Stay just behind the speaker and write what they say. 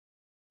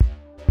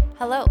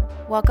Hello,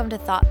 welcome to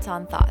Thoughts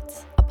on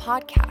Thoughts, a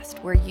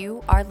podcast where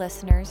you, our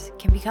listeners,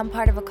 can become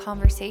part of a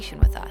conversation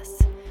with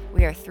us.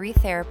 We are three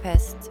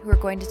therapists who are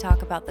going to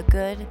talk about the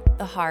good,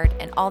 the hard,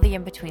 and all the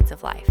in-betweens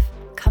of life.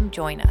 Come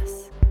join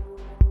us.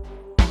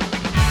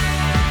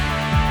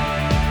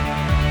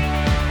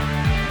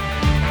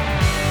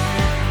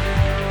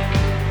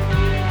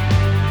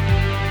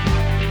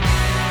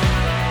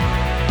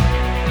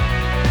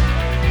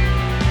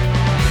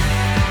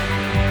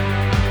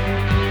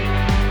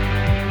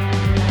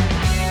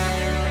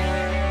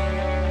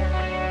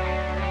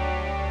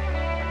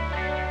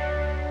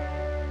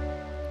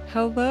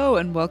 Hello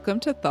and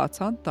welcome to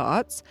Thoughts on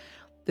Thoughts.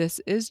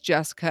 This is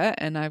Jessica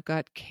and I've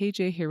got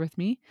KJ here with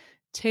me.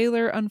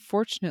 Taylor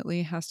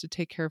unfortunately has to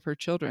take care of her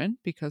children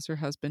because her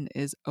husband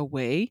is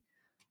away.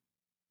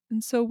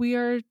 And so we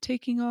are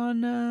taking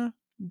on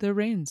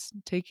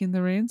taking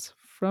the reins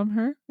from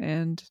her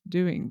and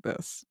doing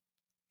this.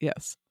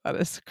 Yes, that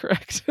is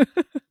correct.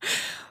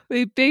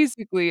 We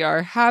basically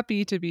are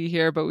happy to be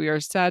here, but we are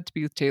sad to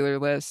be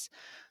Taylorless.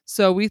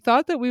 So we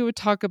thought that we would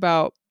talk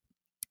about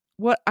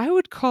what I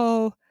would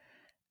call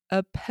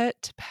a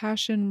pet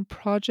passion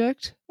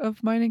project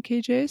of mine and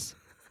KJ's,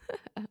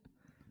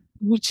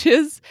 which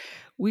is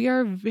we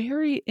are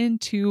very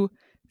into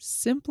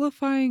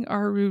simplifying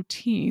our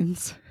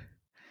routines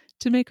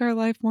to make our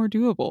life more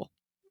doable.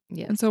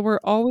 Yes. And so we're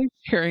always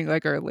sharing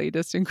like our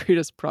latest and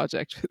greatest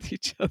project with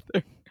each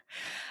other.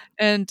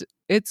 And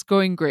it's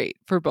going great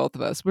for both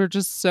of us. We're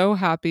just so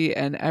happy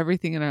and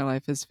everything in our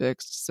life is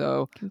fixed.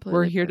 So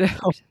we're here to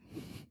help.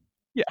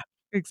 Yeah,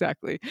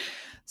 exactly.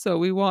 So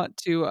we want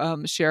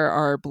to share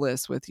our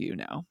bliss with you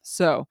now.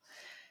 So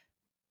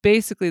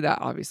basically,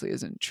 that obviously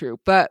isn't true,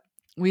 but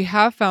we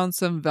have found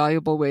some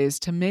valuable ways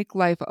to make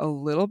life a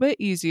little bit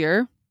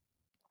easier,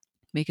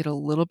 make it a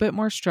little bit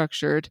more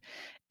structured.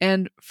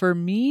 And for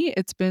me,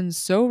 it's been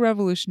so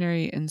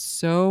revolutionary and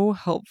so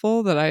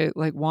helpful that I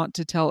want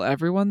to tell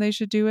everyone they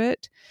should do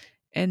it.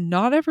 And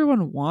not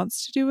everyone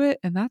wants to do it,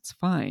 and that's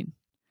fine.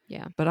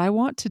 Yeah. But I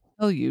want to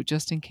tell you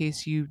just in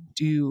case you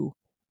do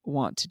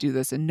want to do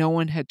this and no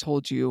one had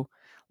told you,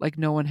 like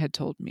no one had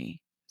told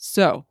me.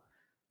 So,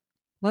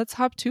 let's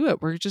hop to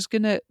it. We're just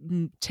going to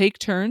take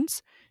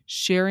turns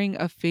sharing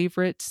a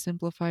favorite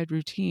simplified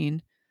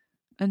routine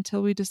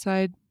until we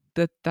decide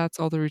that that's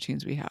all the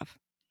routines we have.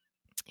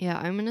 Yeah,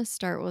 I'm going to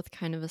start with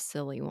kind of a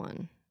silly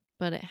one,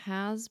 but it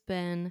has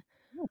been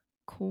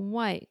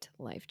quite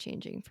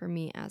life-changing for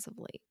me as of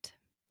late.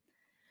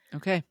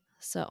 Okay.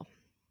 So,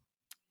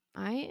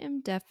 I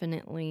am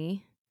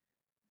definitely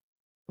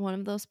one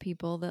of those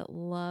people that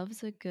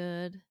loves a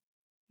good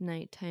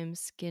nighttime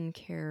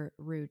skincare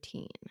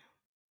routine.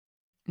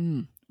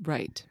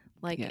 Right.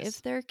 Like Yes.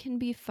 if there can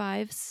be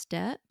 5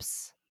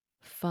 steps,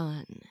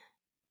 fun.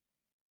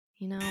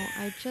 You know,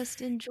 I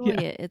just enjoy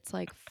it. It's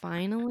like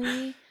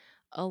finally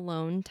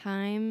alone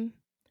time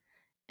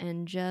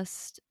and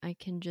I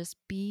can just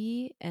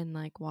be and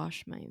like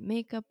wash my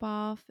makeup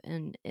off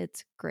and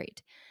it's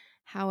great.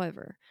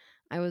 However,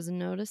 I was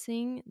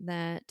noticing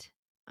that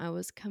I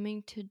was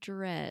coming to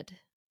dread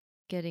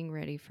getting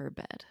ready for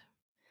bed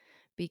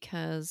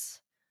because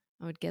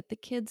I would get the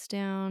kids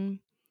down,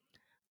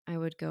 I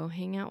would go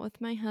hang out with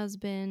my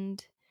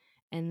husband,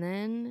 and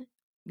then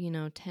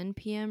 10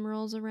 p.m.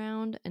 rolls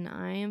around and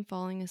I am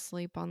falling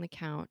asleep on the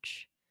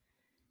couch.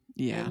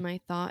 Yeah. And my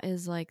thought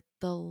is like,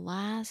 the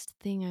last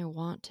thing I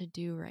want to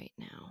do right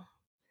now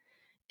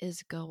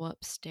is go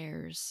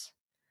upstairs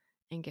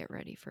and get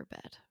ready for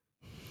bed.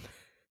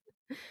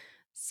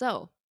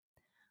 So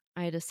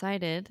I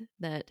decided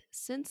that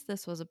since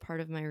this was a part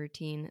of my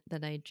routine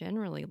that I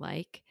generally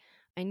like,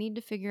 I need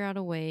to figure out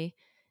a way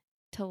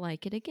to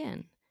like it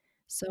again.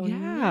 So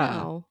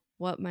now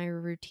what my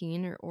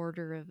routine or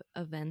order of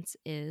events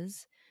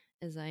is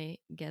I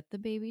get the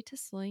baby to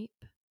sleep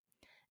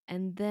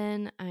and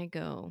then I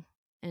go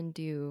and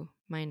do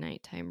my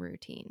nighttime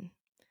routine.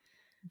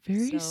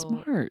 Very So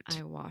smart.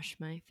 I wash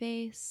my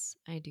face,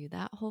 I do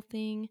that whole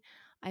thing.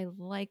 I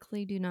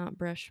likely do not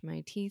brush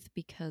my teeth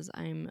because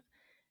I'm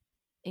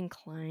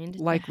inclined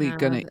Likely to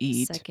gonna have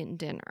eat. second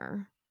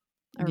dinner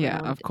Yeah,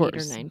 around of 8 or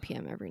course. 9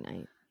 p.m. every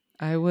night.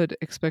 I would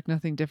expect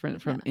nothing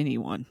different from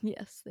anyone.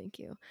 Yes, thank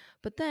you.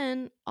 But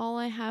then all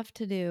I have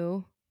to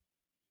do,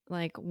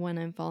 like when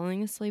I'm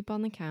falling asleep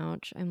on the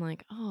couch, I'm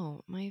like,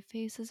 oh, my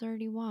face is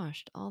already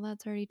washed. All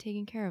that's already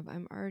taken care of.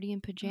 I'm already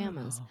in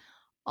pajamas. Oh.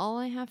 All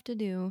I have to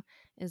do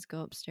is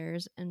go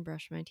upstairs and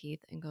brush my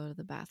teeth and go to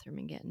the bathroom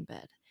and get in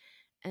bed.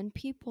 And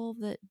people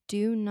that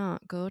do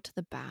not go to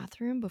the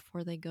bathroom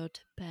before they go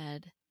to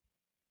bed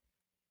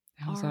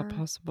How's that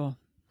possible?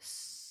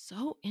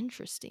 so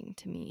interesting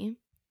to me.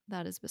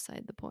 That is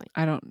beside the point.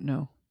 I don't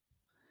know.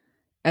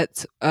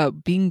 It's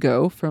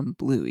Bingo from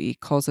Bluey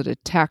calls it a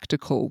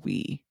tactical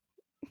wee.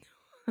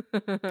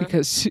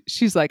 Because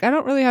she's like, I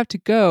don't really have to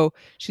go.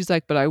 She's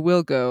like, but I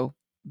will go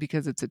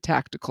because it's a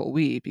tactical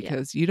wee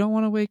because you don't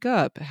want to wake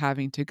up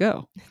having to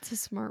go. It's a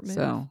smart move.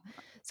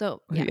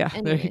 So yeah,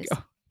 there you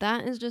go.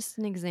 that is just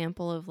an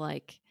example of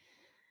like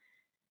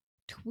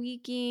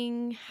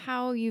tweaking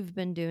how you've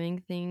been doing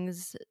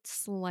things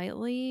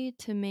slightly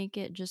to make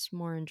it just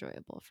more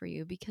enjoyable for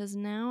you, because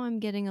now I'm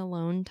getting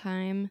alone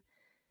time,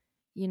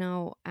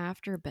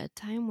 after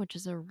bedtime, which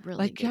is a really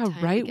Like, good yeah, time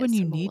to right get when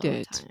you some need alone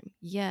it. time.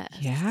 Yes.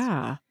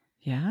 Yeah.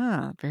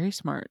 Yeah. Very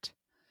smart.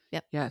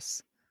 Yep.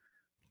 Yes.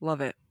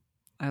 Love it.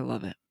 I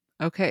love it.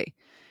 Okay.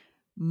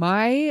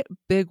 My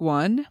big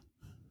one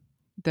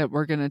that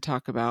we're going to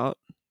talk about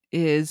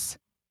is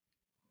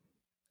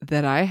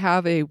that I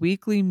have a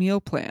weekly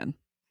meal plan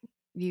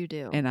You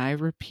do. and I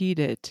repeat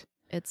it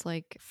It's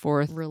like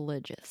for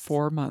religious.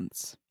 4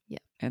 months. Yeah.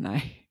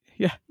 And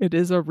yeah, it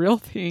is a real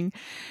thing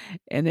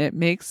and it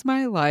makes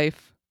my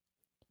life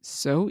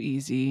so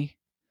easy.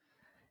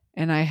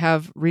 And I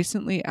have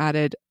recently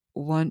added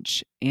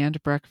lunch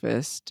and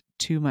breakfast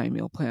to my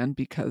meal plan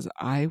because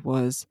I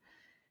was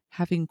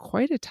having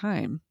quite a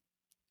time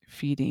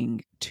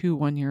feeding 2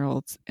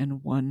 1-year-olds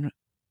and 1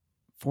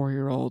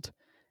 4-year-old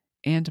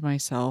and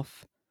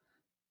myself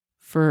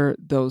for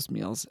those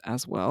meals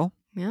as well.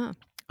 Yeah.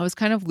 I was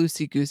kind of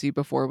loosey goosey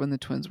before when the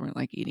twins weren't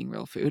like eating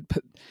real food,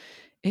 but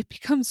it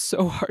becomes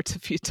so hard to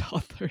feed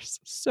toddlers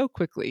so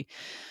quickly.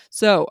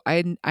 So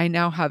I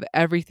now have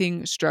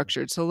everything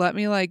structured. So let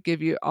me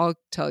I'll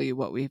tell you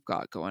what we've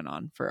got going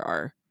on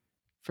for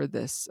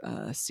this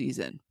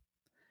season.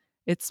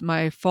 It's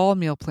my fall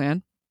meal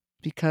plan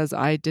because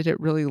I did it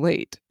really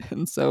late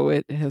and so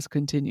it has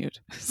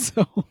continued.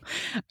 So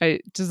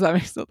does that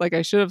make sense? Like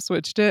I should have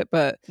switched it,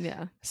 but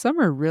Yeah.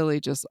 summer really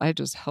I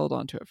just held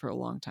on to it for a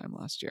long time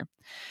last year.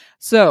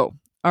 So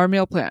our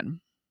meal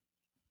plan.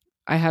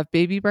 I have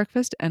baby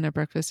breakfast and a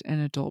breakfast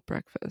and adult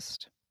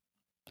breakfast.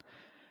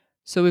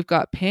 So we've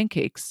got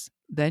pancakes,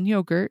 then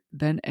yogurt,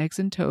 then eggs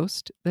and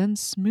toast, then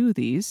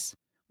smoothies,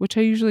 which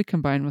I usually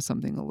combine with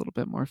something a little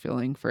bit more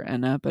filling for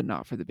Enna, but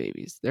not for the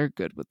babies. They're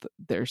good with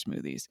their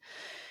smoothies.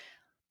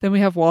 Then we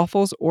have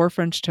waffles or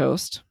French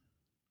toast.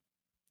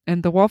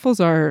 And the waffles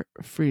are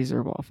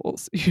freezer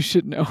waffles, you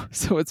should know.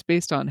 So it's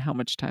based on how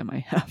much time I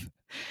have.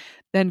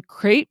 Then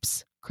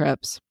crepes,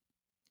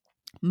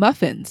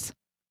 muffins.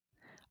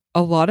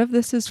 A lot of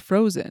this is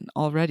frozen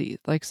already,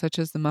 like such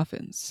as the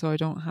muffins. So I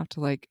don't have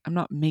to I'm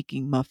not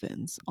making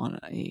muffins on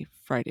a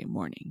Friday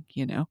morning,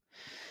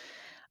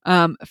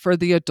 For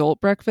the adult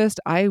breakfast,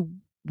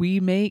 we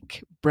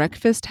make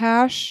breakfast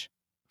hash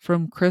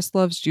from Chris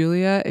Loves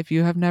Julia. If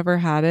you have never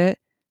had it,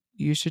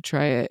 you should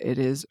try it. It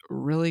is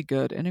really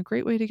good and a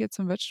great way to get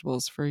some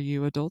vegetables for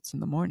you adults in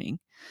the morning.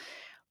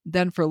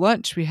 Then for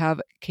lunch, we have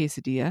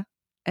quesadilla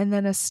and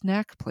then a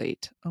snack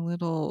plate, a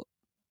little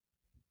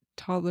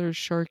toddler's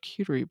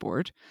charcuterie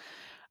board.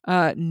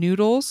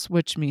 Noodles,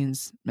 which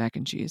means mac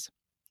and cheese.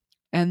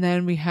 And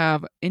then we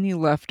have any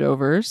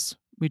leftovers.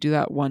 We do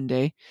that one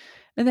day.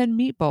 And then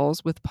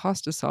meatballs with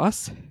pasta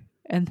sauce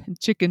and then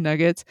chicken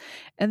nuggets.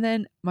 And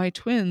then my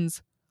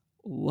twins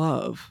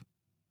love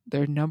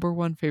their number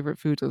one favorite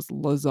food is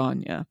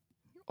lasagna.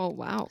 Oh,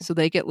 wow. So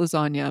they get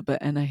lasagna,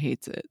 but Enna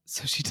hates it.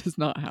 So she does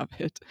not have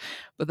it.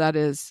 But that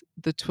is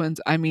the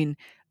twins. I mean,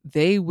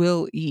 they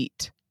will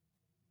eat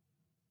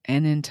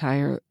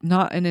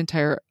not an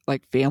entire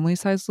like family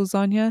size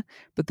lasagna,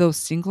 but those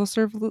single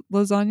serve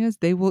lasagnas,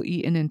 they will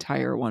eat an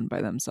entire one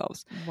by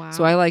themselves. Wow.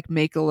 So I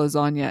make a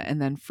lasagna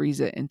and then freeze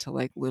it into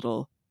like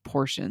little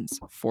portions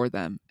for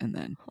them. And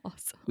then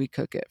we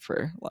cook it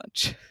for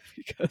lunch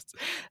because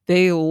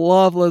they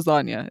love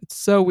lasagna. It's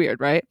so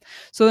weird, right?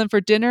 So then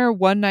for dinner,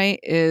 one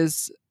night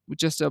is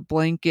just a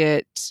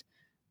blanket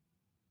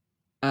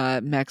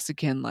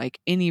Mexican, like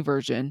any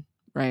version,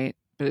 right?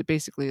 But it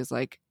basically is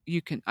like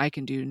I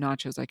can do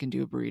nachos, I can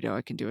do a burrito,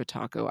 I can do a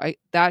taco.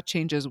 That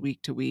changes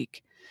week to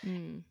week.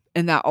 Mm.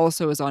 And that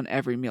also is on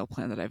every meal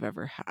plan that I've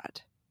ever had.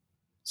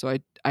 So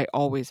I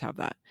always have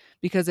that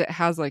because it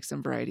has like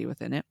some variety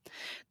within it.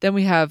 Then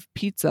we have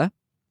pizza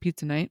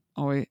night,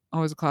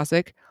 always a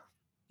classic.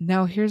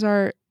 Now here's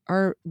our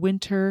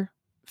winter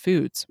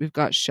foods. We've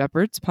got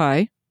shepherd's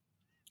pie,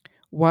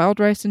 wild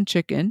rice and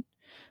chicken,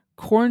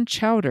 corn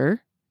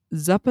chowder,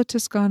 zuppa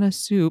Toscana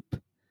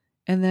soup,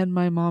 and then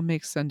my mom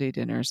makes Sunday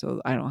dinner,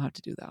 so I don't have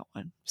to do that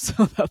one.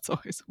 So that's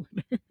always a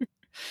winner.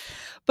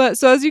 But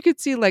so as you can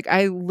see, like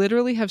I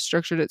literally have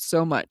structured it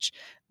so much.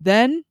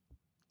 Then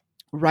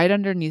right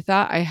underneath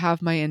that, I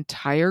have my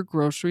entire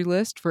grocery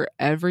list for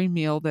every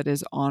meal that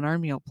is on our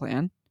meal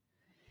plan.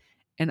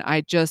 And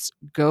I just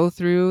go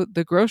through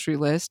the grocery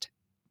list,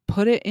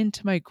 put it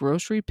into my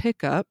grocery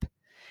pickup,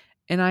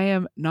 and I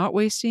am not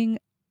wasting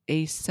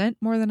a cent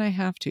more than I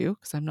have to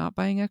because I'm not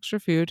buying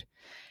extra food.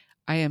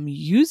 I am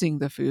using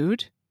the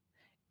food.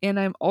 And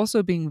I'm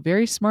also being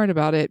very smart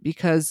about it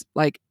because,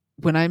 like,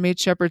 when I made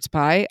shepherd's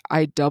pie,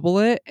 I double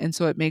it. And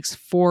so it makes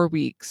 4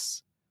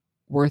 weeks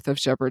worth of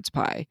shepherd's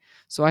pie.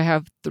 So I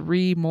have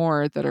 3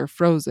 more that are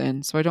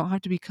frozen. So I don't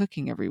have to be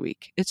cooking every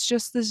week. It's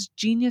just this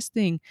genius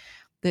thing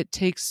that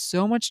takes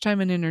so much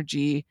time and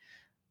energy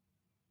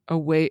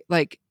away.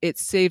 Like, it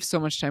saves so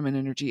much time and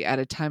energy at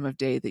a time of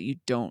day that you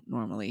don't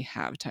normally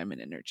have time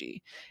and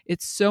energy.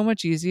 It's so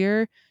much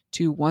easier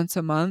to once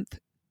a month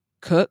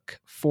cook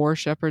 4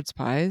 shepherd's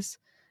pies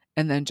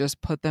and then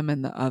just put them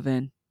in the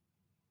oven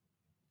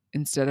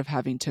instead of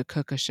having to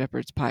cook a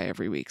shepherd's pie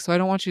every week. So I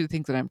don't want you to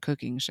think that I'm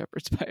cooking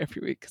shepherd's pie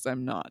every week, because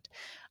I'm not.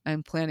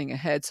 I'm planning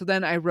ahead. So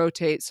then I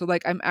rotate. So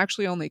like I'm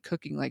actually only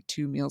cooking like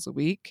 2 meals a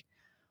week.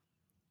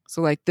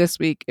 So like this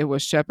week it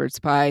was shepherd's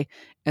pie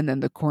and then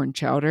the corn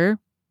chowder,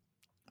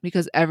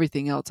 because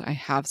everything else I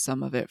have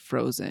some of it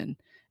frozen.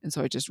 And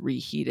so I just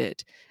reheat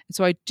it. And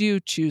so I do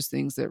choose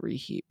things that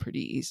reheat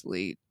pretty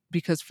easily,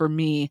 because for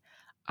me,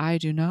 I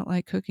do not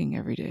like cooking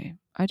every day.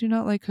 I do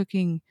not like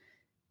cooking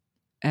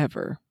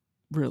ever,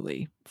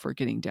 really, for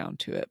getting down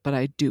to it, but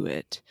I do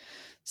it.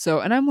 So,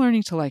 and I'm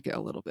learning to like it a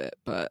little bit,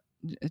 but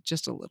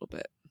just a little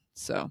bit.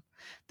 So,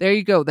 there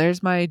you go.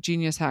 There's my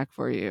genius hack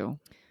for you.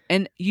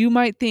 And you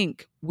might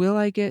think, will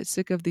I get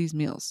sick of these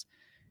meals?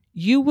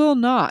 You will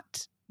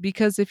not,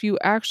 because if you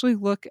actually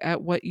look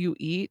at what you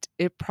eat,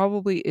 it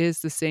probably is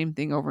the same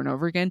thing over and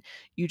over again.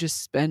 You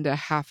just spend a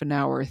half an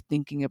hour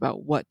thinking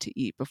about what to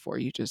eat before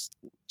you just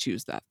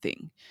choose that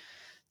thing.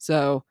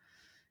 So,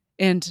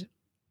 and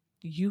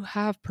you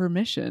have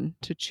permission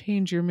to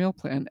change your meal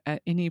plan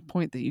at any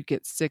point that you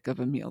get sick of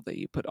a meal that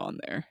you put on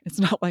there. It's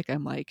not like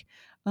I'm like,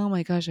 oh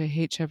my gosh, I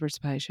hate shepherd's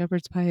pie.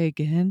 Shepherd's pie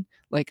again?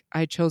 Like,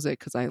 I chose it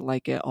because I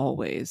like it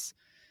always.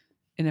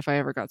 And if I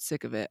ever got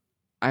sick of it,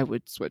 I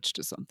would switch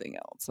to something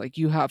else. Like,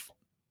 you have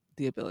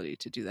the ability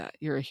to do that.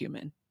 You're a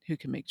human who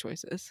can make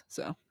choices.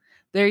 So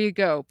there you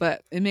go.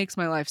 But it makes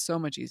my life so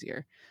much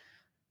easier.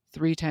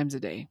 3 times a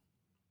day.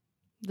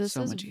 This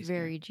So is much easier.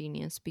 very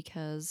genius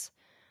because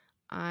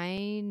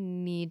I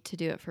need to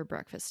do it for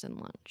breakfast and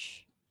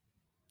lunch.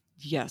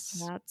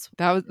 Yes. That's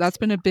That's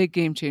been a big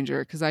game changer,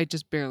 because I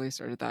just barely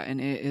started that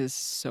and it is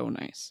so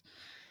nice.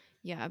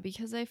 Yeah,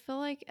 because I feel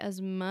like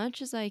as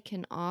much as I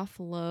can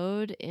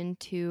offload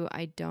into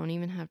I don't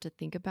even have to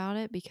think about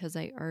it because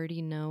I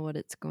already know what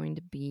it's going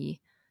to be,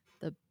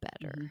 the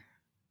better. Mhm.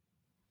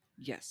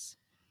 Yes.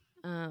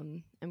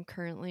 I'm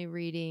currently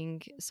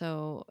reading,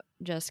 so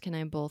Jessica and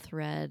I both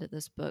read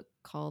this book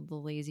called The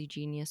Lazy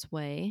Genius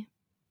Way.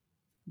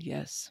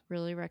 Yes.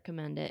 Really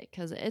recommend it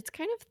because it's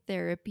kind of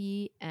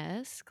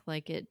therapy-esque.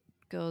 Like it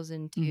goes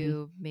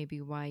into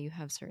maybe why you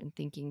have certain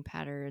thinking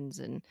patterns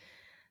and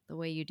the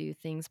way you do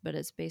things, but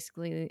it's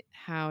basically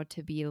how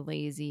to be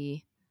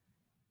lazy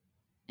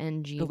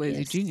and The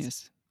lazy genius.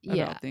 genius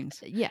Yeah. about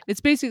things. Yeah.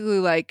 It's basically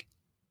like,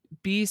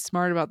 be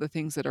smart about the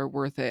things that are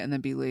worth it and then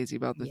be lazy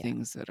about the Yeah.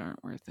 things that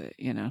aren't worth it,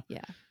 you know?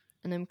 Yeah.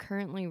 And I'm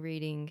currently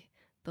reading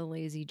The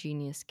Lazy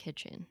Genius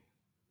Kitchen.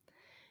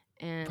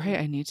 And Right.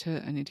 I need to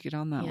get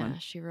on that one.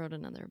 she wrote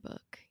another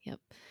book.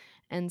 Yep.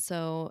 And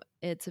so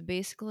it's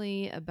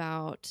basically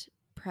about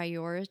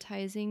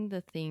prioritizing the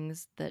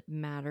things that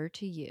matter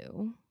to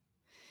you.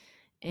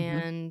 Mm-hmm.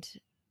 And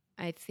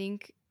I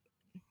think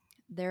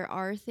there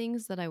are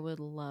things that I would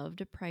love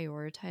to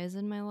prioritize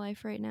in my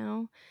life right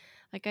now.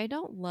 Like, I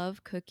don't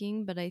love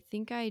cooking, but I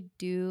think I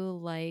do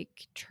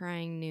like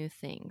trying new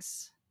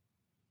things.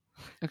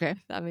 Okay.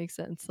 If that makes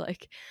sense.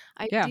 Like,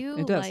 I Yeah, do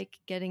it does. like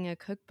getting a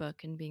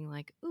cookbook and being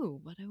like, ooh,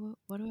 what do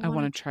I I want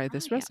want to to try try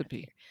this out of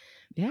recipe.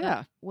 here? But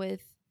Yeah.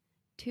 with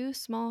 2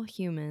 small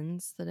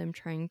humans that I'm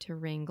trying to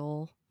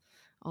wrangle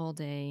all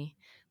day,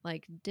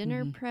 like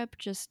dinner Mm-hmm. prep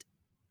just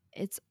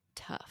it's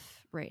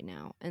tough right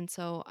now. And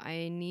so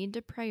I need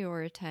to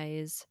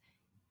prioritize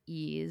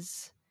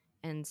ease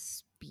and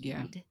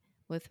Yeah. speed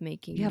with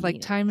making Yeah, like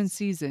time and meals.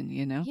 season,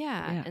 you know?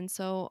 Yeah. Yeah. And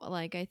so,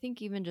 like, I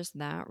think even just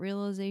that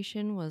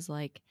realization was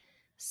like,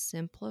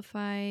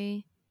 simplify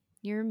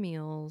your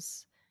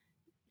meals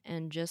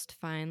and just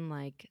find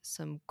like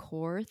some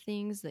core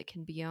things that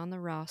can be on the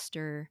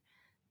roster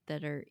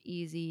that are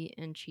easy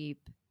and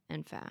cheap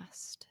and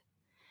fast.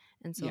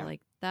 And so, Yeah.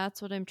 like,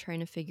 that's what I'm trying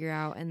to figure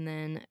out and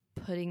then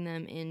putting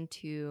them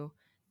into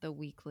the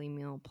weekly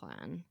meal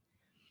plan.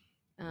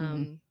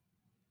 Mm-hmm.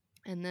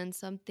 And then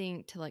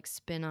something to like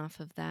spin off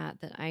of that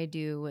I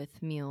do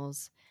with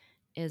meals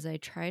is I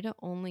try to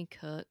only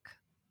cook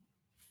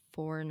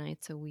 4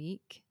 nights a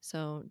week.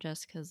 So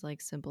Jessica's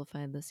like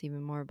simplified this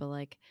even more, but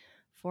like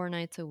 4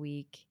 nights a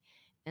week.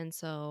 And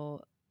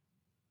so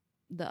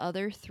the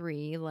other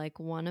 3, like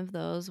one of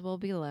those will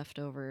be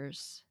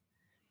leftovers.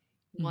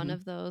 One Mm-hmm.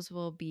 of those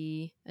will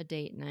be a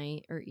date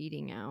night or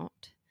eating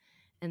out.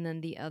 And then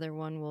the other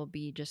one will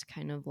be just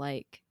kind of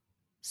like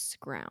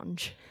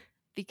scrounge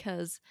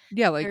because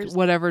Yeah, like there's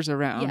whatever's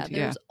around. Yeah.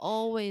 there's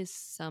always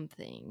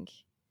something.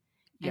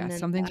 Yeah. And then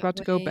Something's that about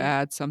to go way,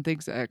 bad.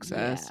 Something's yeah,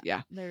 excess.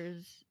 Yeah.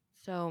 there's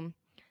so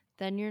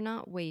then you're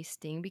not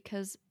wasting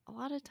because a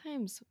lot of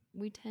times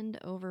we tend to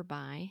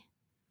overbuy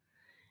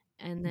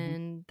and Mm-hmm.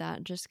 then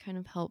that just kind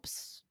of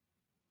helps,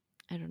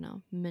 I don't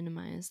know,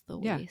 minimize the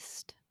Yeah.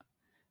 waste.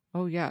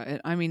 Oh yeah,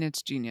 I mean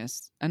it's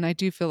genius, and I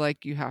do feel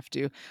like you have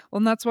to. Well,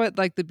 and that's what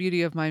like the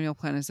beauty of my meal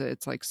plan is that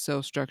it's like so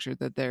structured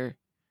that there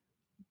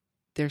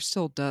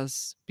still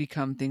does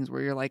become things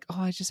where you're like, oh,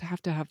 I just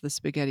have to have the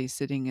spaghetti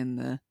sitting in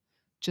the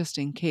just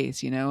in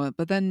case, you know.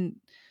 But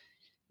then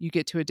you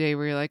get to a day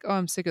where you're like, oh,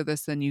 I'm sick of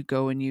this. Then you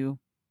go and you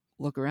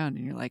look around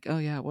and you're like, oh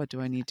yeah, what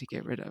do I need to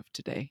get rid of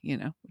today? You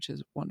know, which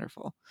is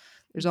wonderful.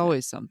 There's Exactly.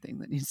 always something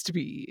that needs to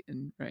be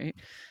eaten, right?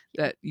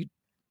 Yeah. That you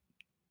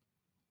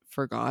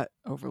forgot,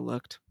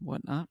 overlooked,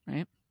 whatnot,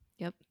 right?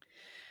 Yep.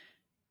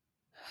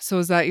 So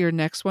is that your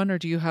next one, or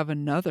do you have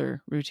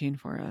another routine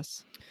for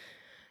us?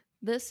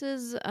 This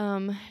is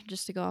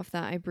just to go off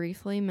that, I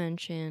briefly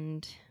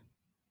mentioned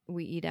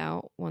we eat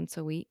out once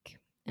a week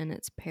and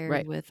it's paired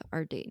Right. with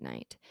our date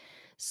night.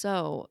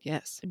 So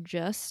Yes.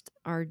 just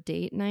our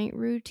date night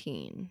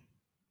routine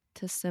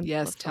to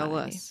Yes, tell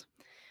simplify. us.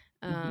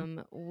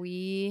 Mhm.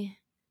 We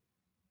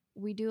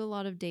do a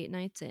lot of date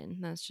nights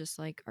in. That's just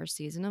like our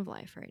season of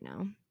life right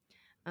now.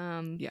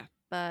 Yeah.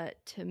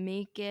 But to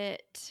make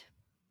it,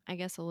 I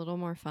guess, a little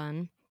more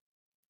fun,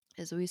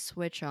 is we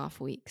switch off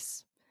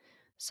weeks.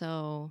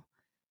 So,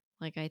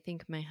 like, I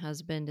think my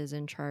husband is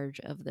in charge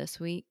of this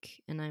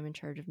week and I'm in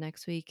charge of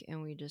next week,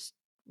 and we just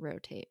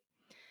rotate.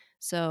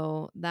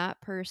 So, that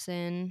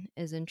person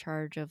is in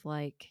charge of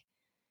like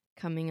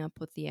coming up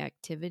with the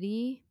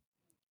activity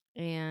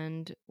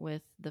and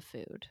with the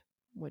food,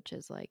 which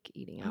is like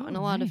eating out. Oh, And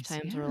a lot of nice.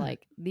 times we're Yeah.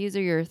 like, these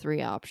are your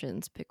three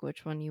options, pick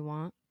which one you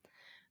want.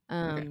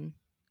 Okay.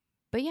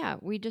 But yeah,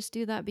 we just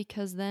do that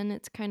because then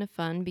it's kind of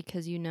fun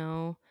because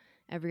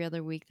every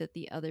other week that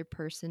the other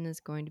person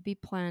is going to be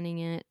planning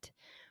it.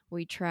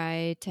 We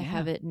try to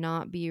have Yeah. it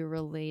not be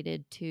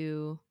related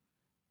to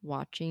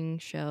watching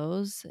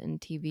shows and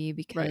TV Right,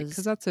 because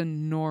because that's a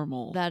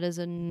normal that is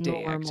a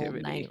day normal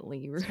activity.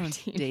 nightly It's not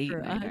routine date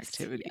for night us. Yeah.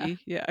 activity.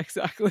 Yeah,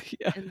 exactly.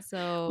 Yeah. And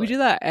so, We do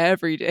that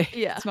every day.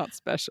 yeah. It's not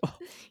special.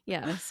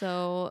 Yeah.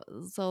 So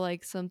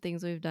like some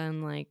things we've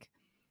done, like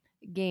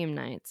game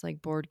nights,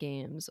 like board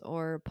games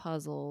or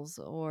puzzles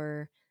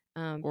or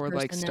Or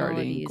like starting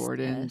personalities test.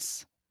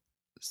 Gordon's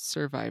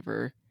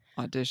Survivor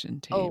audition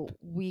tape. Oh,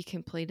 we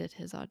completed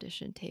his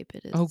audition tape.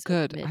 It is Oh,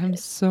 good. I'm submitted.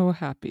 so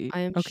happy.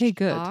 I am Okay,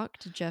 good.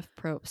 shocked Jeff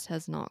Probst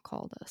has not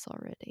called us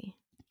already.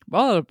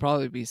 Well, it'll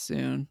probably be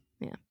soon,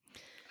 Yeah.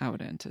 I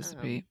would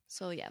anticipate.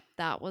 So yeah,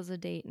 that was a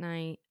date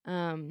night.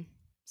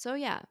 So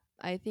yeah,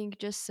 I think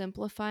just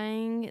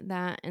simplifying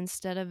that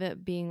instead of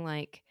it being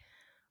like,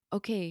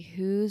 okay,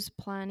 who's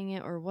planning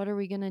it or what are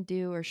we going to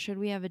do or should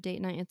we have a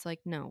date night? It's like,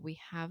 no, we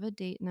have a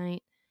date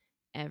night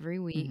every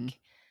Hmm.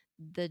 week.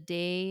 The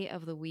day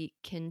of the week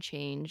can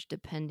change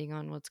depending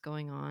on what's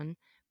going on,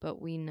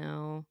 but we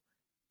know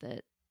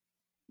that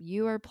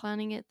you are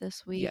planning it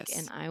this week,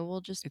 and Yes, I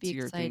will just be it's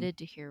your thing. excited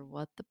to hear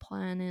what the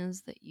plan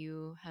is that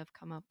you have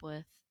come up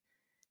with.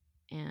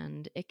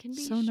 And it can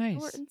be So short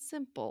nice. and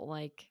simple.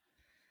 Like,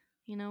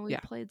 we Yeah.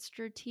 played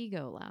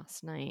Stratego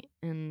last night,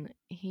 and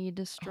he Oh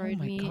destroyed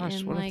my me gosh,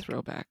 in what a like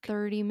throwback.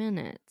 30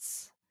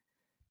 minutes,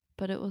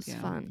 but it was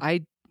Yeah. fun.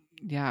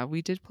 Yeah,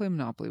 we did play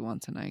Monopoly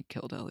once and I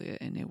killed Elliot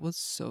and it was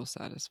so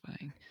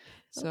satisfying.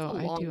 That's So a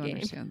I long do game.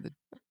 understand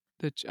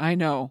I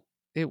know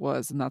it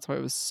was, and that's why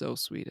it was so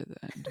sweet at the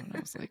end when I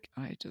was like,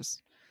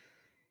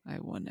 I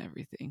won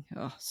everything.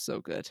 Oh,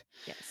 so good.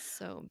 Yes.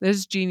 So, That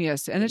is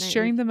genius. And date it's night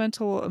sharing the routine.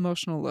 mental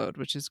emotional load,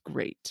 which is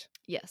great.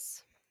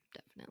 Yes,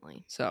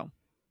 definitely. So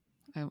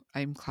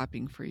I'm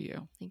clapping for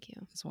you. Thank you.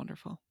 It's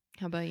wonderful.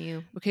 How about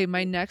you? Okay,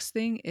 my next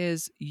thing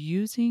is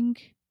using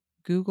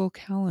Google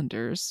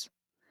Calendars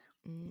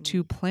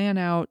to Mm. plan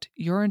out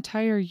your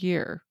entire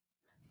year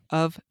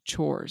of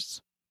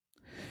chores,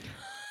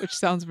 which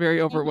sounds very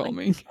Oh my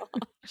overwhelming.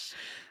 gosh.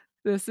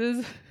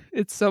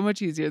 It's so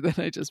much easier than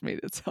I just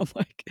made it sound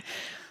like.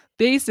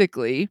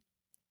 Basically,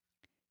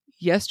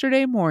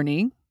 yesterday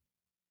morning,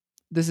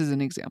 this is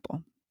an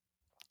example.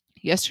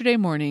 Yesterday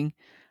morning,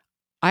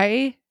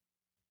 I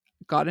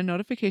got a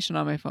notification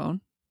on my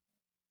phone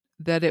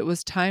that it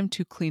was time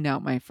to clean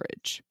out my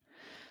fridge.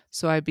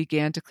 So I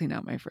began to clean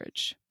out my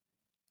fridge.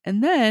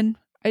 And then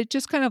I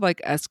just kind of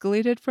like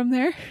escalated from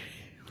there,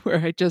 where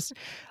I just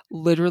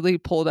literally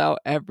pulled out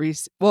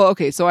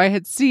so I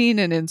had seen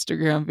an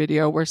Instagram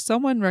video where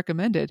someone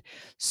recommended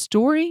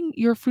storing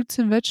your fruits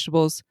and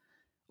vegetables,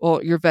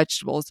 your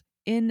vegetables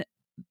in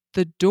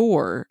the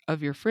door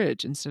of your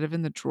fridge instead of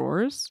in the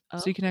drawers,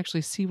 so you can Oh,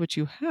 actually see what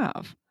you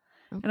have.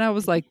 And I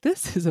was okay. like,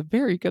 this is a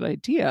very good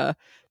idea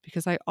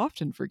because I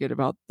often forget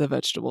about the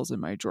vegetables in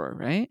my drawer,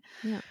 right?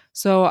 Yeah.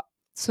 So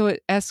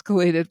it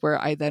escalated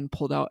where I then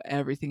pulled out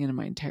everything in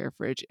my entire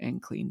fridge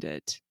and cleaned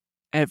it.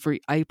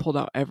 I pulled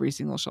out every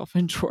single shelf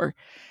and drawer.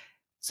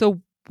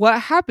 So what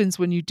happens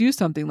when you do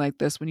something like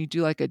this, when you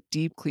do like a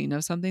deep clean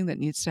of something that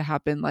needs to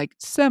happen like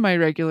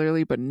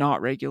semi-regularly, but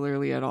not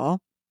regularly at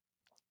all?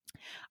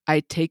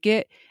 I take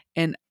it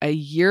and a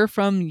year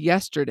from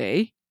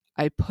yesterday,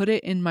 I put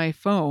it in my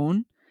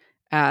phone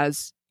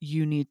as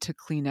you need to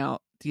clean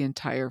out the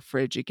entire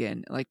fridge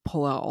again, like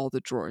pull out all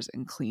the drawers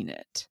and clean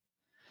it.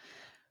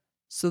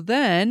 So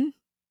then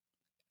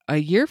a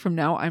year from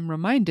now, I'm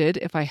reminded,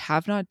 if I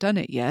have not done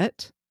it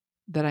yet,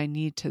 that I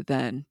need to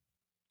then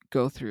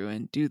go through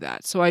and do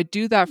that. So I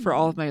do that for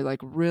all of my like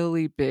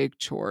really big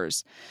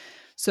chores.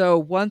 So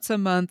once a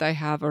month, I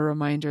have a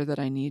reminder that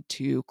I need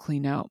to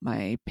clean out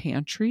my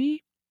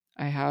pantry.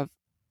 I have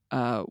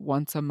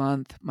once a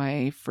month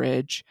my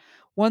fridge.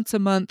 Once a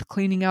month,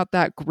 cleaning out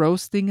that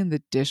gross thing in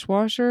the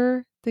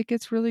dishwasher that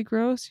gets really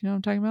gross. You know what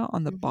I'm talking about?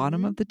 On the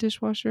bottom Mm-hmm. of the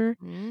dishwasher.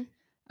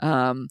 Mm-hmm.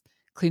 Um,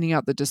 Cleaning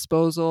out the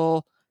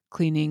disposal,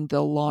 cleaning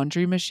the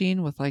laundry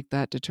machine with like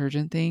that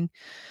detergent thing,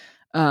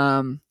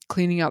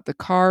 cleaning out the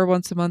car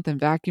once a month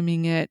and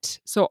vacuuming it.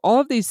 So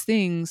all of these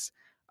things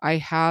I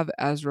have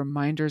as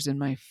reminders in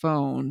my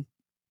phone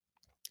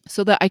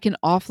so that I can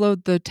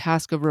offload the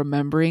task of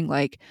remembering,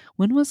 like,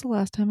 when was the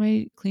last time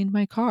I cleaned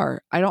my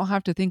car? I don't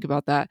have to think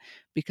about that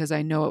because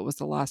I know it was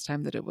the last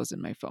time that it was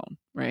in my phone,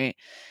 right?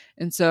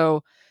 And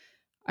so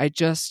I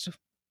just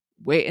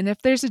wait. And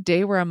if there's a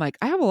day where I'm like,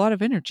 I have a lot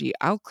of energy,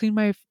 I'll clean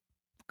my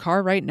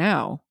car right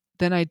now.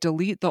 Then I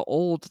delete the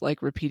old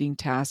like repeating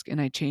task and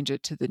I change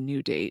it to the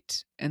new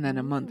date. And then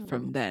a month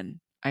from then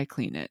I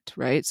clean it,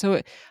 right?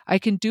 So I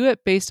can do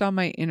it based on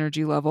my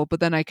energy level, but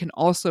then I can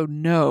also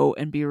know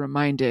and be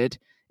reminded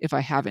if I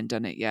haven't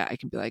done it yet. I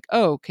can be like,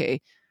 oh,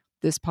 okay,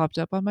 this popped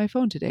up on my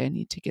phone today. I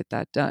need to get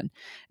that done.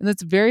 And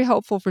that's very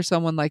helpful for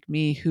someone like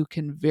me who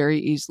can very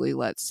easily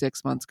let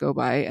 6 months go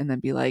by and then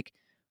be like,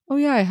 oh,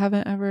 yeah, I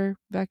haven't ever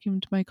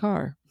vacuumed my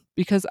car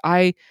because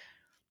I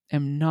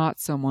am not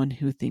someone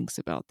who thinks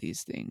about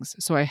these things.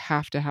 So I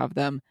have to have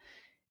them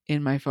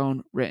in my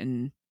phone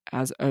written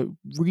as a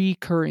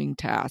recurring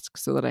task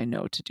so that I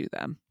know to do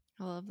them.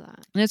 I love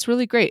that. And it's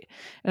really great.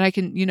 And I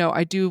can,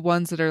 I do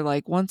ones that are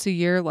like once a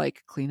year,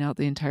 like clean out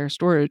the entire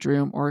storage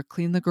room or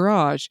clean the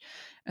garage.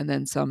 And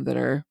then some that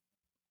are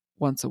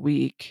once a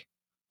week,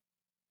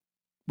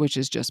 which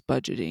is just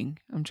budgeting.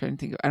 I'm trying to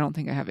think. I don't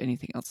think I have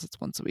anything else that's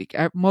once a week.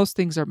 Most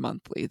things are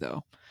monthly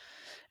though.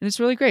 And it's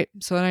really great.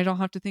 So then I don't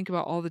have to think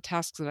about all the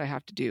tasks that I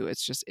have to do.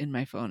 It's just in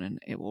my phone and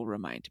it will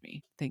remind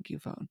me. Thank you,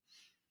 phone.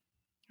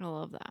 I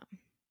love that.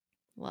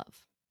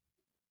 Love.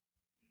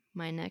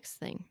 My next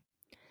thing.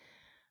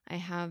 I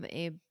have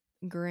a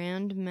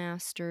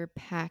Grandmaster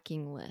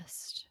packing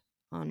list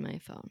on my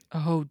phone.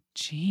 Oh,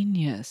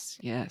 genius.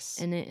 Yes.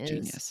 And it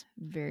genius. is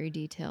very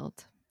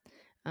detailed.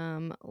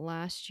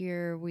 Last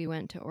year we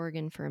went to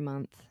Oregon for a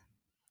month.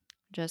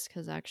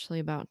 Jessica's actually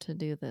about to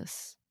do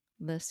this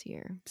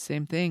year.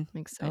 Same thing.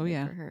 I'm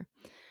excited for her.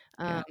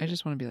 Yeah, I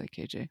just want to be like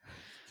KJ.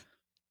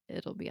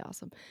 It'll be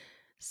awesome.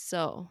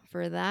 So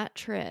for that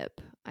trip,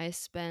 I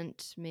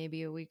spent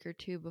maybe a week or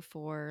two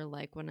before,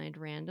 like when I'd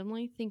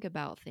randomly think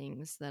about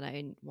things that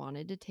I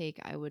wanted to take,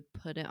 I would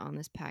put it on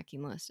this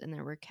packing list and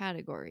there were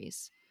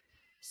categories.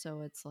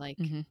 So it's like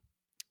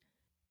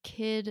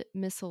kid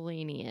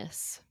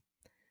miscellaneous.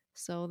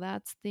 So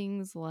that's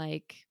things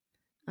like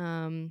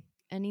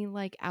any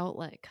like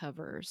outlet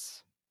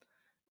covers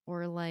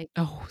or like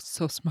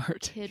so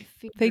smart. kid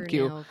Thank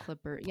you. fingernail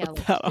clipper. Yeah,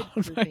 like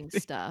kid grouping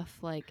stuff,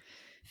 like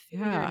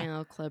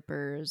fingernail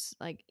clippers,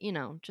 like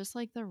just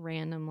like the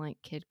random like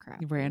kid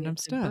crap, random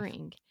stuff.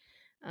 bring.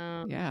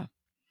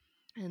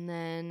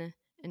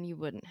 And you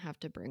wouldn't have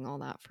to bring all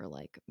that for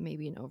like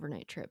maybe an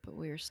overnight trip, but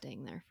we were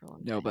staying there for a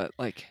long time.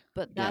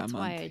 But that's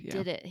why I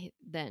did it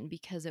then,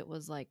 because it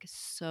was like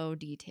so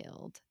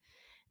detailed.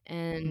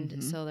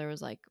 And so there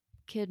was like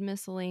kid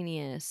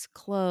miscellaneous,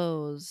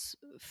 clothes,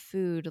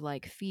 food,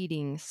 like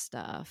feeding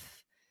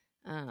stuff,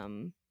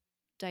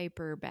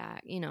 diaper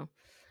bag,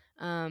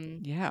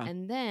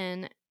 and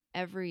then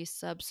every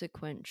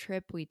subsequent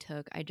trip we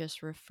took, I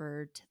just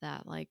referred to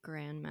that like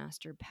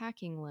Grandmaster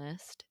packing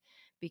list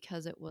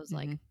because it was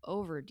like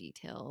over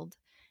detailed,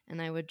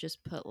 and I would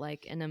just put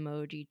like an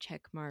emoji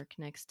check mark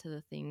next to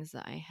the things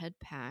that I had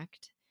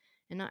packed.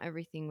 And not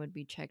everything would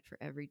be checked for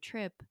every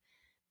trip,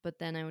 but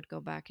then I would go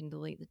back and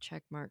delete the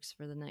check marks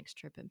for the next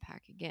trip and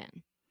pack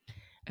again.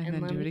 And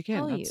then do it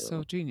again. That's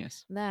so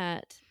genius.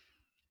 That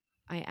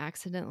I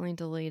accidentally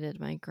deleted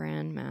my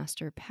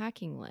Grandmaster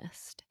packing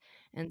list.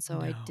 And so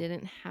I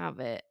didn't have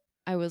it.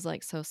 I was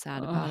like so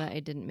sad about it. I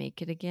didn't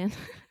make it again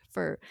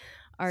for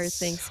our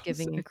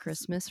Thanksgiving and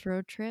Christmas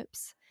road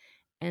trips.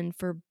 And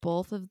for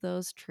both of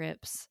those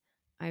trips,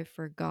 I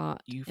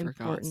forgot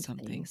important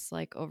things.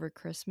 Like over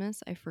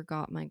Christmas, I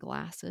forgot my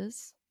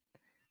glasses.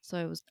 So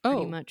I was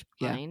pretty much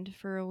blind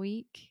for a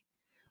week.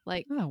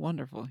 Like,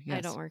 wonderful. Yes.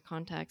 I don't wear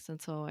contacts,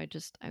 and so I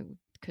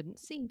couldn't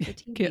see the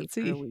TV Can't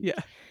see. for a week. Yeah.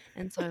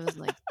 And so I was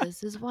like,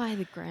 this is why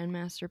the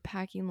Grandmaster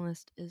packing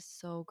list is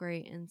so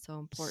great and so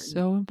important.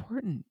 So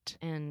important.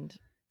 And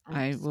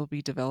I will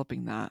be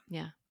developing that.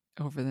 Yeah.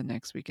 Over the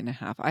next week and a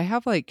half. I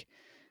have like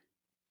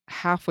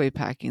halfway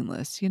packing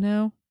lists,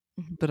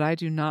 but I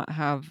do not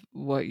have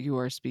what you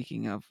are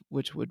speaking of,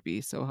 which would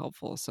be so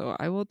helpful. So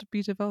I will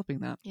be developing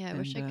that. Yeah, I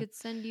wish I could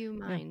send you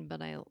mine,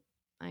 but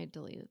I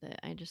deleted it.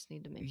 I just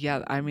need to make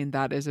Yeah, I mean,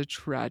 that is a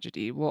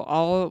tragedy. Well,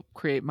 I'll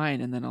create mine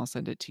and then I'll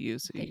send it to you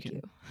so you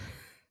can.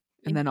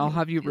 And then I'll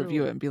have you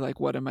review it and be like,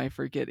 what am I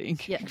forgetting?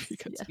 Yes.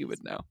 Because you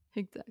would know.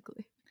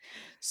 Exactly.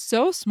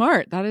 So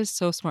smart. That is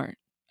so smart.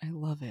 I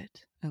love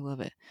it. I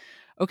love it.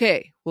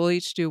 Okay, we'll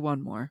each do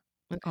one more.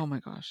 Okay. Oh my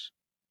gosh.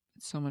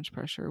 It's so much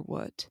pressure.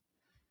 What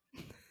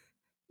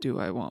do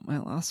I want my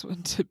last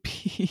one to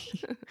be?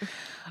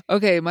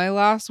 Okay, my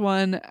last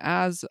one,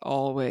 as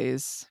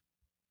always,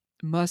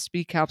 must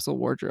be capsule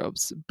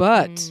wardrobes.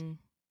 But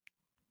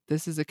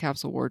this is a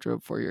capsule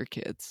wardrobe for your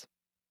kids.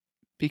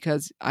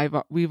 Because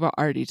we've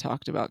already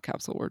talked about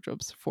capsule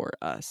wardrobes for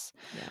us.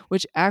 Yeah.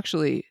 Which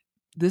actually,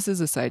 this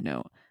is a side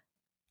note.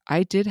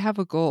 I did have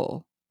a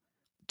goal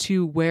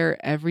to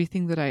wear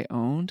everything that I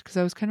owned because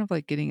I was kind of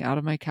like getting out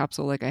of my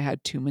capsule. Like I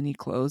had too many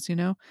clothes, you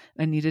know,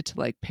 I needed to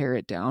like pare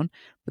it down.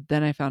 But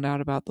then I found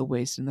out about the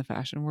waste in the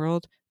fashion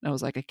world. And I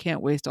was like, I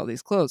can't waste all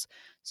these clothes.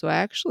 So I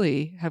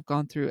actually have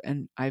gone through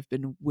and I've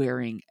been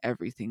wearing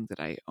everything that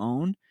I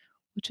own,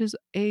 which is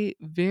a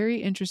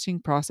very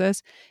interesting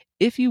process.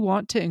 If you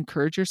want to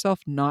encourage yourself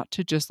not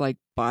to just like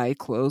buy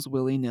clothes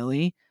willy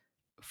nilly,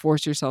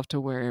 force yourself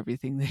to wear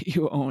everything that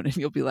you own and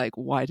you'll be like,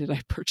 why did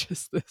I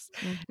purchase this?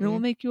 And it will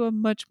Mhm. make you a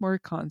much more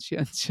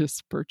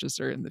conscientious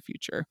purchaser in the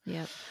future.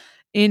 Yep.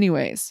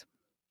 Anyways,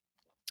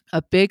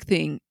 a big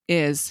thing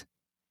is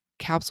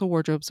capsule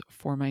wardrobes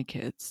for my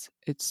kids.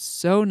 It's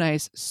so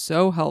nice,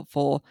 so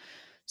helpful.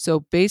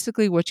 So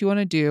basically what you want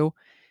to do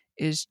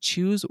is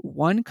choose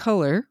one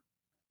color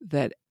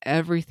that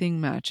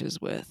everything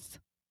matches with.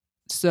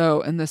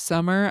 So in the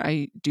summer,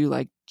 I do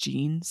like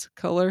jeans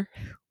color.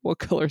 What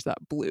color is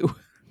that? Blue.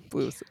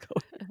 Blue is the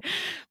color.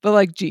 But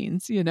like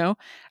jeans, you know?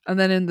 And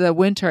then in the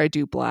winter, I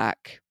do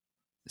black.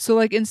 So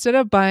like instead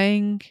of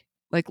buying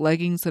like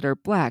leggings that are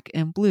black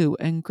and blue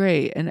and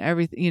gray and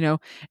everything, you know,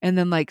 and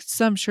then like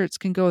some shirts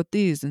can go with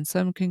these and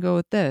some can go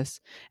with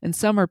this and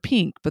some are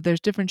pink, but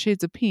there's different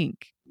shades of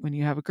pink when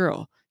you have a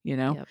girl, you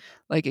know? Yep.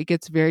 Like it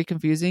gets very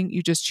confusing.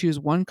 You just choose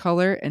one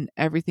color and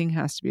everything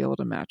has to be able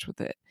to match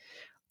with it.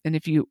 And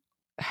if you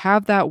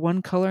have that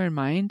one color in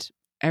mind,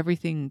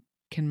 everything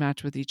can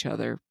match with each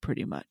other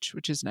pretty much,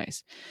 which is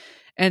nice.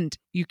 And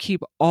you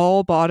keep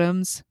all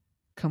bottoms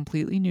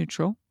completely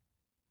neutral.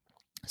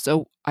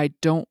 So I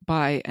don't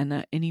buy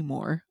Enna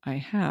anymore. I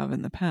have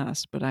in the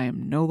past, but I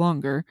am no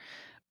longer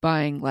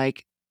buying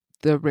like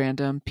the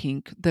random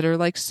pink that are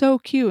like so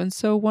cute and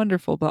so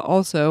wonderful, but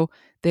also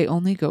they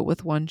only go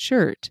with one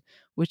shirt,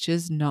 which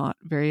is not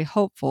very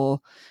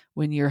helpful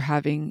when you're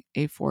having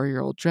a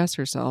 4-year-old dress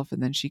herself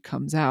and then she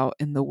comes out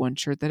in the one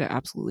shirt that it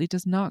absolutely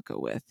does not go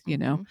with, you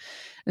know? Mhm.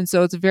 And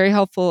so it's very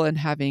helpful in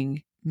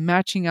having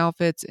matching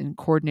outfits and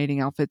coordinating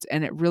outfits.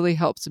 And it really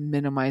helps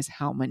minimize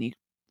how many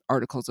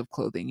articles of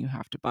clothing you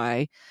have to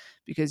buy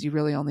because you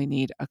really only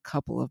need a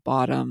couple of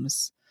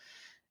bottoms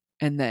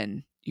and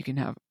then you can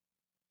have,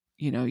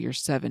 you know, your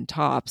 7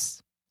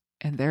 tops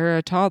and they're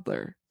a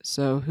toddler.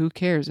 So who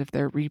cares if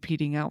they're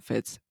repeating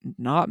outfits?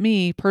 Not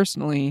me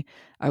personally.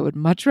 I would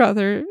much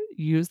rather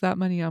use that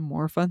money on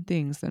more fun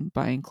things than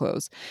buying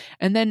clothes.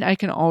 And then I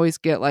can always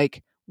get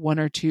like 1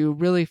 or 2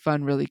 really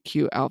fun, really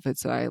cute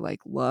outfits that I like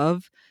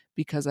love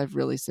because I've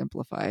really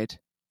simplified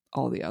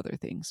all the other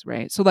things,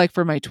 right? So like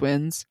for my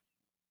twins,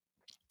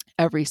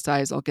 every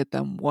size I'll get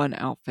them one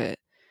outfit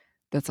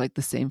that's like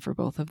the same for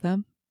both of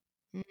them,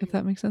 if Mhm.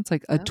 that makes sense,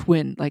 like Yep.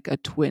 a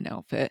twin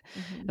outfit.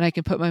 Mhm. And I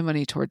can put my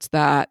money towards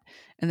that.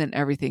 And then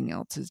everything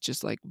else is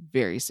just like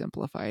very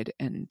simplified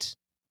and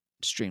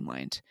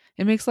streamlined.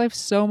 It makes life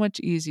so much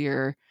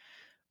easier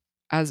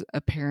as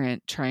a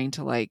parent trying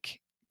to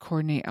like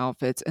coordinate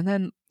outfits. And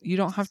then you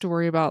don't have to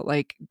worry about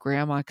like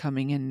grandma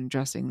coming in and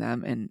dressing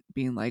them and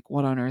being like,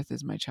 what on earth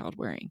is my child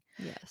wearing?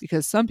 Yes.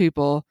 Because some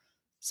people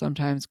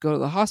sometimes go to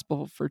the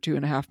hospital for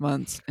 2.5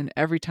 months. And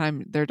every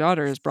time their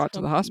daughter is brought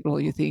to the Some hospital,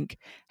 you people. think,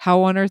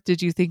 how on earth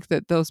did you think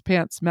that those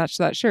pants match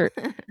that shirt?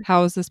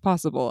 How is this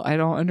possible? I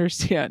don't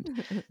understand.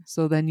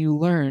 So then you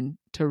learn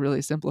to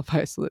really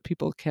simplify so that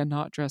people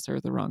cannot dress her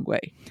the wrong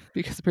way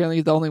because apparently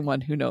you're the only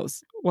one who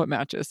knows what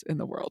matches in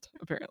the world,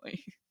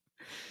 apparently.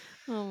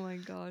 Oh my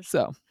gosh.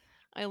 So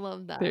I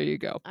love that. there you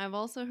go. I've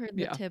also heard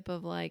the Yeah. tip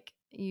of like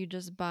you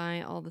just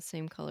buy all the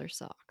same color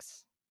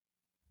socks,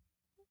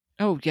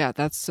 Oh, yeah.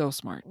 That's so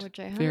smart. which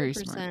I Very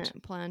smart.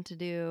 100% plan to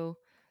do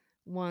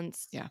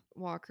once Yeah.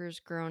 Walker's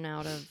grown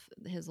out of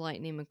his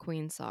Lightning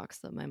McQueen socks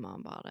that my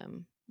mom bought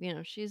him. You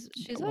know, she's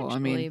Well, I actually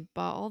mean,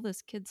 bought all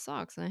this kid's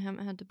socks and I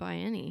haven't had to buy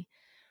any.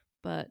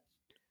 But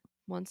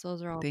once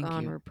those are all thank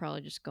gone, you. we're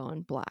probably just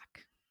going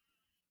black.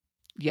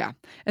 Yeah.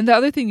 And the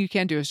other thing you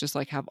can do is just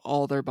like have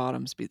all their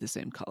bottoms be the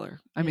same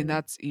color. I mean, Yeah.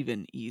 that's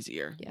even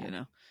easier, Yeah. you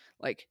know,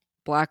 like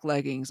black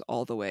leggings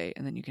all the way.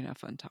 And then you can have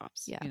fun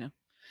tops, Yeah. you know?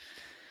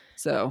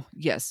 So,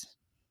 yes,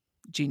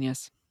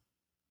 genius.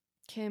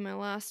 Okay, my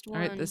last All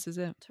right. one This is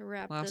it. to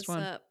wrap Last this one.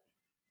 up.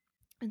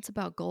 It's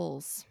about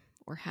goals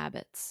or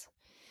habits.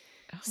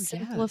 Oh,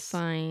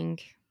 yes. Simplifying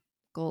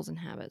goals and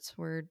habits.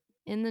 We're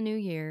in the new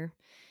year,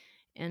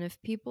 and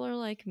if people are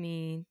like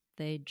me,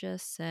 they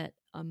just set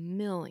a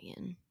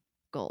million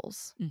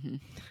goals. Hmm.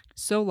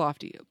 So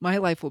lofty. My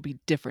life will be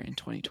different in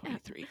Yeah.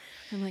 2023.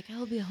 I'm like,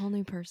 I'll be a whole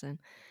new person.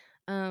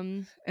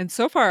 And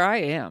so far, I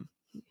am.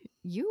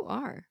 You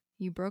are.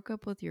 You broke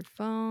up with your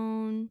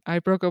phone. I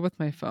broke up with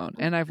my phone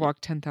and I've Okay.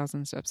 walked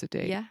 10,000 steps a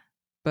day, Yeah.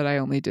 but I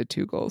only did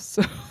 2 goals.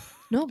 So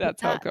No, but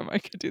that's how come I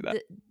could do that.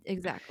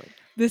 exactly.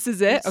 This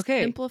is You it?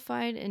 Okay.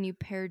 simplified and you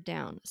pared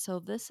down. So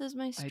this is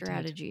my I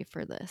did. strategy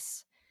for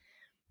this.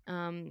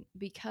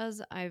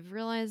 Because I've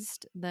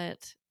realized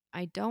that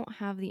I don't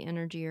have the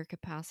energy or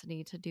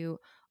capacity to do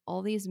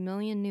all these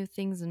million new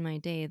things in my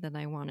day that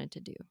I wanted to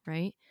do,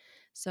 right?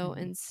 So Mhm.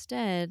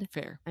 instead,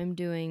 Fair.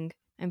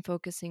 I'm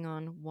focusing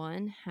on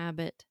one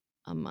habit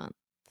a month.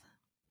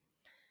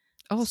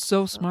 Oh,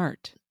 so So,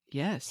 smart.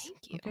 Yes.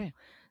 thank you. Okay.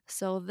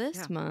 So this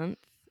Yeah. month,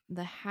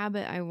 the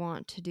habit I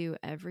want to do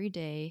every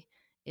day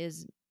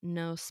is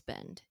no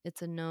spend.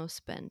 It's a no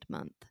spend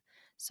month.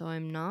 So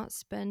I'm not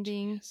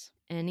spending Genius.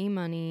 any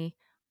money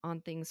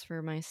on things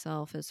for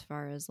myself as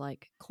far as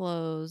like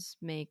clothes,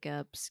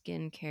 makeup,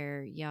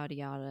 skincare, yada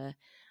yada.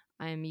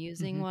 I'm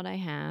using Hmm. what I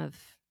have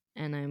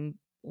and I'm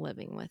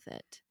living with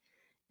it.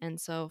 And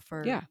so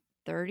for Yeah.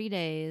 30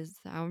 days,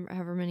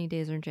 however many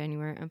days are in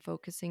January, I'm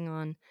focusing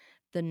on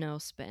the no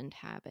spend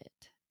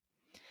habit.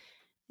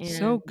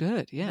 So And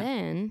good. Yeah.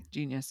 then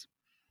Genius.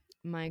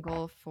 my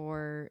goal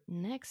for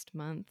next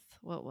month,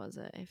 what was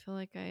it? I feel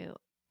like I,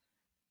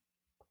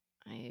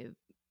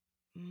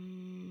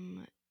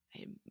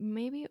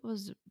 maybe it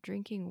was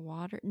drinking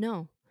water.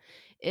 No,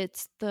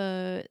 it's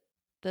the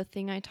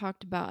thing I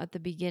talked about at the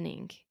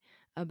beginning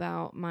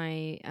about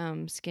my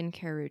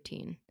skincare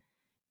routine.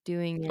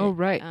 Doing Oh, it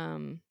right.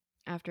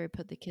 after I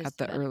put the kids At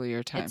to the bed.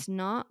 earlier time. It's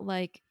not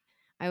like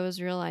I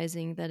was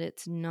realizing that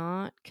it's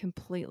not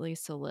completely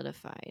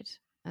solidified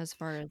as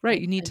far as Right.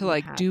 like You need a to new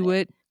like do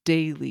habit. it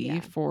daily Yeah.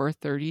 for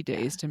 30 Yeah.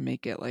 days to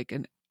make it like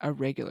a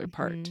regular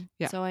part.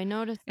 Yeah. So I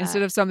noticed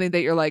Instead that. of something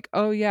that you're like,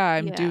 oh yeah,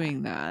 I'm Yeah.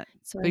 doing that,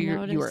 So I but you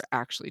are noticed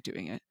actually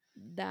doing it.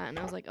 that and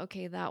I was like,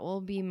 okay, that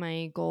will be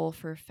my goal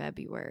for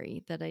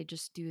February, that I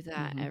just do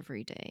that Hmm.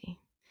 every day.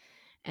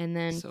 And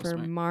then So for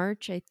smart.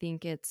 March, I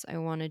think I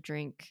want to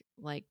drink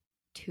like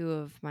 2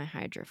 of my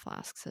Hydro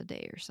Flasks a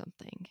day or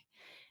something.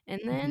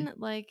 And Hmm. then,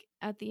 like,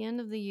 at the end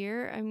of the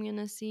year, I'm going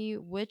to see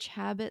which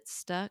habits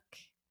stuck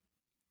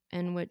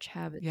and which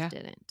habits Yeah.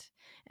 didn't.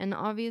 And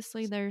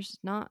obviously, there's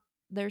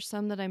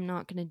some that I'm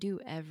not going to do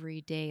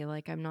every day.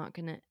 Like, I'm not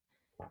going to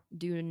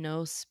do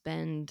no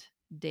spend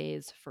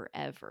days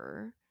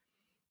forever.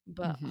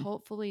 But Hmm.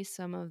 hopefully,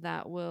 some of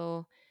that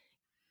will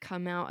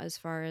come out as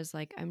far as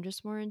like I'm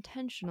just more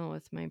intentional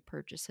with my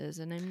purchases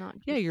and I'm not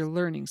Yeah, you're just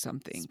learning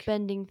something.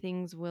 spending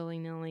things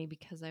willy-nilly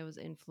because I was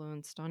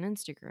influenced on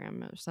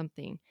Instagram or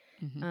something.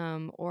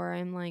 Hmm. Or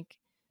I'm like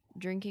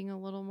drinking a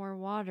little more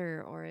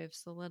water, or I've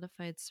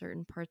solidified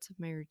certain parts of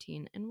my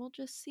routine, and we'll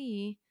just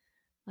see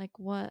like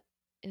what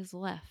is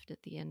left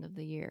at the end of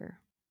the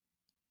year.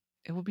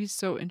 It will be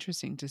so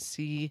interesting to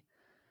see.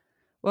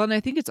 Well, and I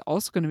think it's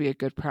also going to be a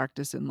good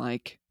practice in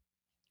like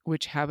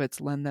which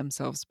habits lend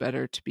themselves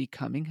better to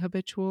becoming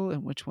habitual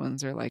and which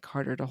ones are like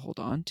harder to hold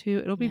on to.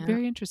 It'll be Yeah.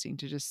 very interesting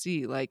to just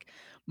see like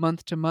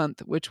month to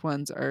month which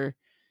ones are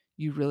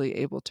you really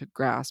able to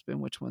grasp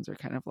and which ones are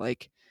kind of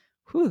like,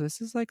 whew,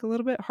 this is like a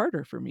little bit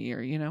harder for me,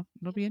 or it'll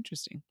be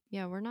interesting.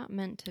 Yeah, we're not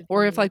meant to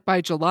Or if be. like by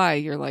July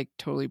you're like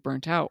totally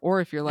burnt out, or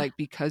if you're Yeah. like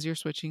because you're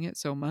switching it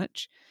so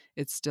much,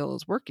 it still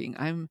is working.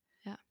 I'm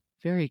Yeah.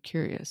 very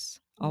curious.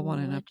 I'll want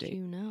We'll an let update.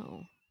 you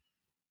know.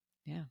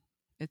 Yeah.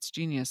 It's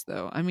genius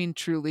though. I mean,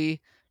 truly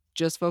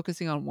just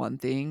focusing on one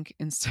thing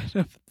instead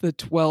of the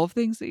 12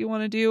 things that you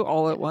want to do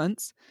all Yeah. at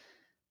once.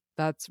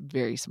 That's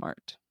very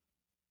smart.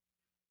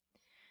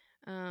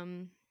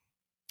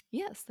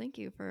 Yes, thank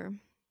you for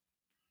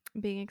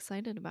being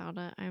excited about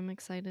it. I'm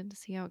excited to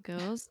see how it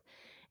goes.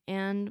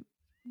 And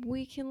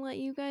we can let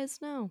you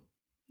guys know,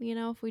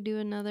 if we do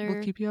We'll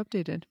another, keep you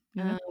updated,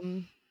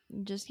 um,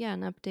 an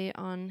update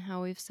on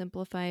how we've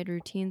simplified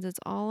routines. It's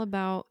all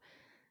about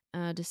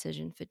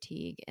decision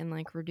fatigue and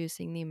like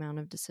reducing the amount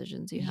of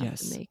decisions you have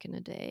to Yes. make in a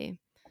day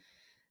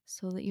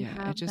so that you Yeah, it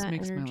have just that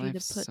makes my energy life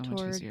to put so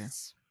much easier.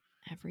 towards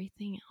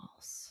everything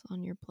else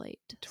on your plate.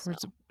 So,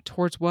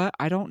 Towards what?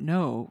 I don't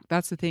know.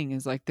 That's the thing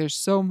is like there's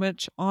so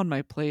much on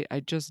my plate. I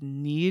just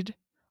need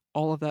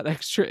all of that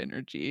extra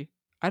energy.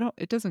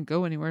 It doesn't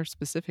go anywhere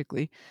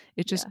specifically.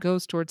 It yeah. just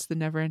goes towards the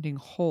never-ending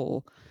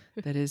hole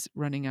that is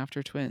running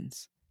after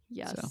twins.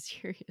 Yeah, So,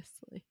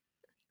 seriously.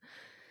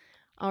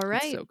 All it's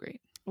right. so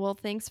great. Well,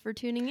 thanks for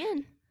tuning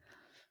in.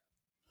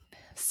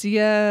 See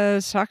ya.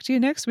 Talk to you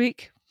next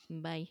week.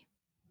 Bye.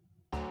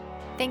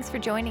 Thanks for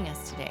joining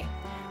us today.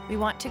 We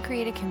want to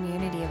create a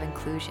community of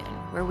inclusion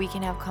where we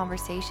can have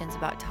conversations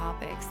about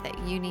topics that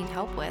you need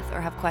help with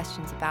or have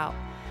questions about.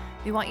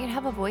 We want you to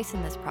have a voice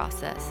in this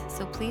process,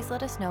 so please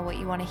let us know what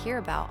you want to hear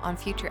about on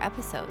future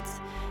episodes.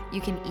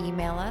 You can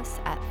email us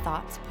at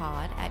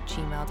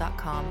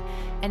thoughtspod@gmail.com,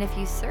 and if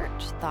you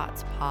search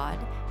Thoughts Pod,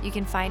 you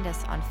can find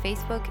us on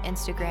Facebook,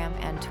 Instagram,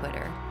 and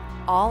Twitter.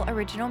 All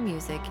original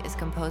music is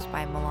composed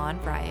by Milan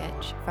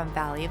Vrajec from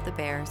Valley of the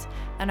Bears,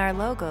 and our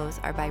logos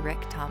are by Rick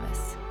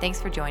Thomas.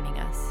 Thanks for joining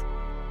us.